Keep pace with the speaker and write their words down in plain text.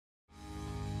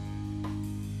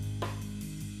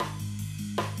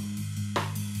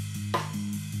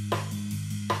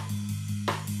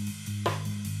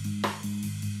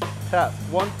Test,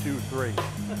 1, 2, 3.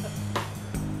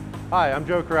 Hi, I'm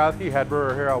Joe Kurowski, head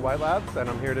brewer here at White Labs, and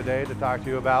I'm here today to talk to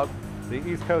you about the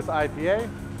East Coast IPA,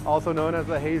 also known as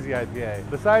the Hazy IPA.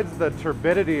 Besides the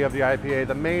turbidity of the IPA,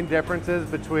 the main differences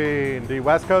between the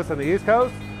West Coast and the East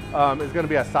Coast is going to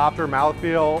be a softer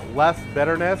mouthfeel, less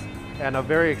bitterness, and a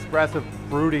very expressive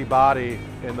fruity body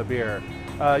in the beer.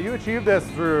 You achieve this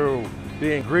through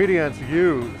the ingredients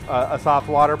used, a soft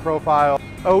water profile,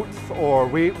 oats or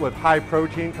wheat with high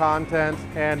protein content,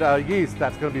 and yeast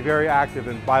that's going to be very active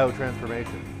in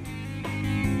biotransformation.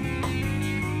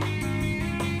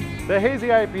 The Hazy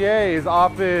IPA is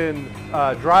often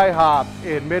dry hopped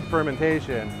in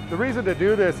mid-fermentation. The reason to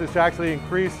do this is to actually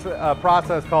increase a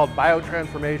process called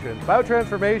biotransformation.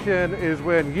 Biotransformation is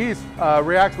when yeast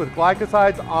reacts with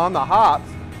glycosides on the hops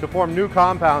to form new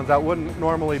compounds that wouldn't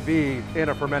normally be in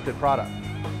a fermented product.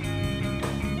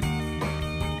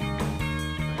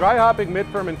 Dry hopping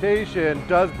mid-fermentation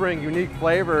does bring unique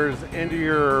flavors into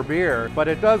your beer, but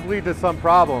it does lead to some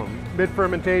problems.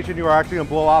 Mid-fermentation, you are actually going to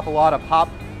blow off a lot of hop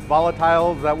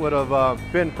volatiles that would have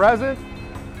been present,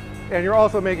 and you're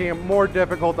also making it more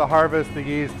difficult to harvest the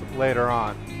yeast later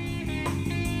on.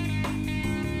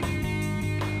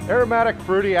 Aromatic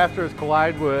fruity esters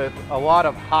collide with a lot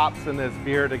of hops in this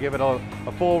beer to give it a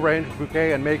full range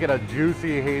bouquet and make it a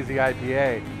juicy hazy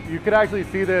IPA. You could actually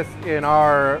see this in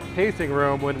our tasting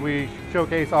room when we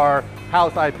showcase our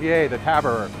house IPA, the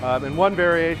Taberer. In one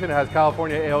variation, it has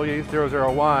California Ale Yeast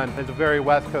 001. It's a very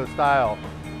West Coast style.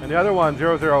 And the other one,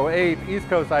 008, East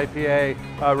Coast IPA,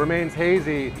 remains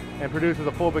hazy and produces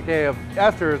a full bouquet of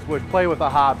esters which play with the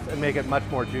hops and make it much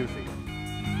more juicy.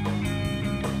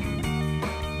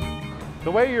 The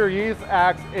way your yeast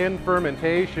acts in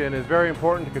fermentation is very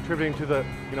important to contributing to the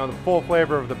full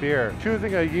flavor of the beer.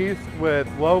 Choosing a yeast with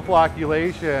low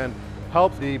flocculation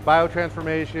helps the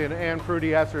biotransformation and fruity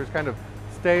esters kind of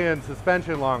stay in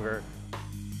suspension longer.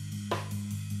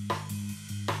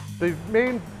 The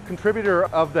main contributor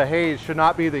of the haze should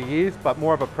not be the yeast, but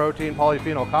more of a protein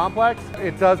polyphenol complex.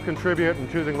 It does contribute, and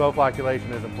choosing low flocculation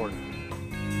is important.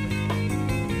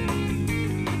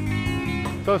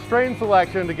 So strain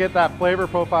selection to get that flavor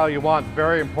profile you want is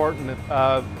very important.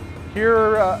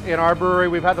 Here in our brewery,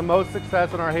 we've had the most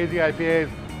success in our hazy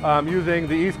IPAs using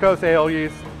the East Coast Ale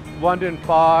Yeast, London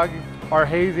Fog, our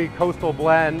hazy coastal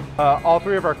blend, all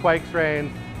three of our Quake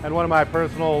strains, and one of my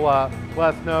personal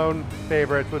less known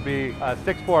favorites would be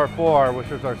 644,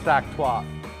 which is our Sac Trois.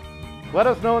 Let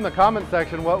us know in the comment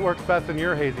section what works best in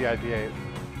your hazy IPAs.